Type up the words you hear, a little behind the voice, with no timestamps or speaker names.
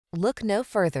Look no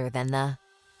further than the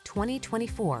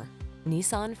 2024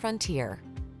 Nissan Frontier.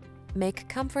 Make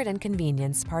comfort and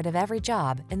convenience part of every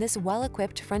job in this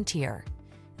well-equipped Frontier.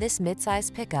 This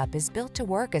midsize pickup is built to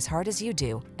work as hard as you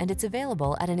do, and it's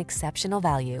available at an exceptional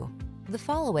value. The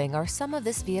following are some of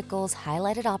this vehicle's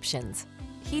highlighted options: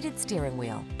 heated steering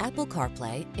wheel, Apple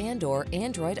CarPlay and/or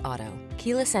Android Auto,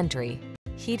 keyless entry,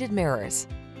 heated mirrors,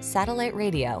 satellite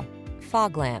radio,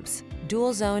 fog lamps,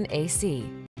 dual zone AC,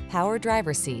 power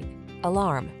driver seat,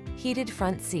 alarm, heated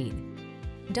front seat.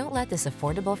 Don't let this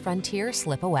affordable Frontier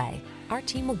slip away. Our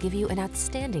team will give you an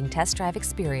outstanding test drive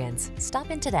experience.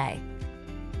 Stop in today.